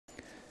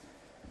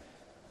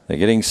They're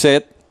getting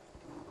set.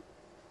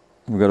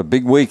 We've got a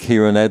big week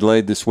here in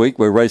Adelaide this week.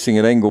 We're racing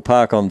at Angle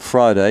Park on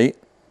Friday.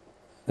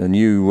 A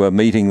new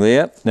meeting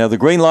there. Now the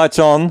green light's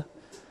on.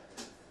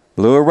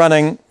 Lure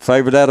running.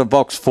 Favourite out of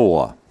box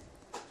 4.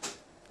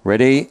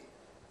 Ready.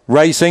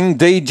 Racing.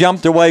 D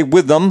jumped away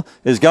with them.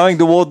 Is going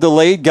toward the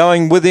lead.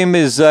 Going with him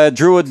is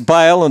Druid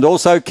Bale, and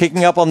also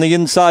kicking up on the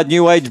inside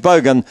New Age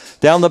Bogan.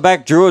 Down the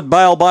back, Druid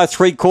Bale by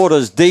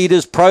 3/4. Deed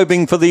is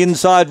probing for the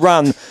inside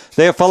run.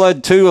 They're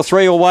followed 2 or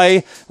 3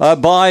 away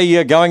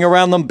by going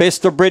around them.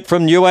 Best of Brit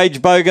from New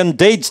Age Bogan.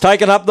 Deed's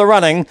taken up the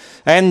running,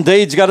 and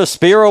Deed's got to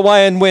spear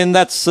away and win.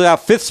 That's our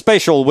 5th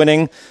special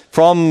winning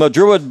from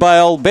Druid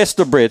Bale, Best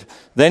of Brit.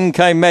 Then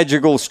came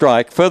Magical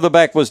Strike. Further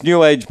back was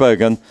New Age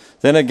Bogan.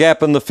 Then a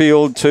gap in the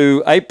field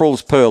to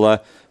April's Perler.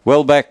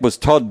 Well back was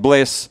Todd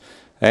Bless.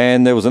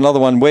 And there was another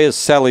one. Where's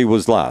Sally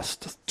was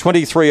last.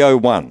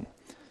 23:01.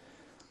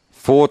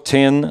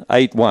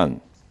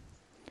 4:10.81.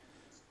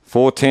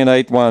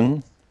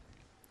 4:10.81.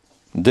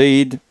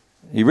 Indeed,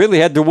 he really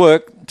had to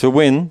work to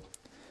win.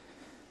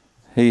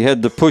 He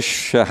had to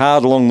push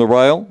hard along the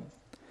rail.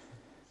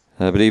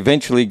 But he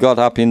eventually got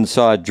up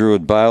inside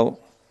Druid Bale.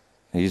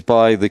 He's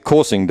by the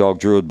coursing dog,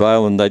 Druid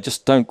Bale, and they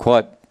just don't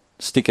quite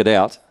stick it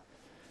out.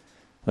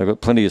 They've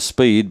got plenty of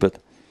speed, but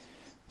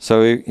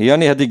so he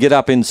only had to get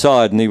up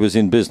inside and he was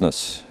in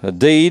business. A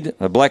Deed,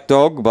 a black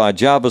dog by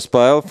Jarvis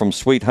Bale from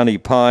Sweet Honey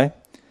Pie.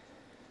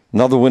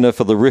 Another winner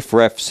for the Riff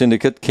Raff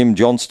Syndicate, Kim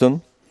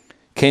Johnston.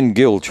 Ken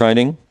Gill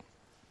training,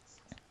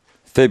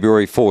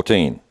 February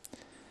 14.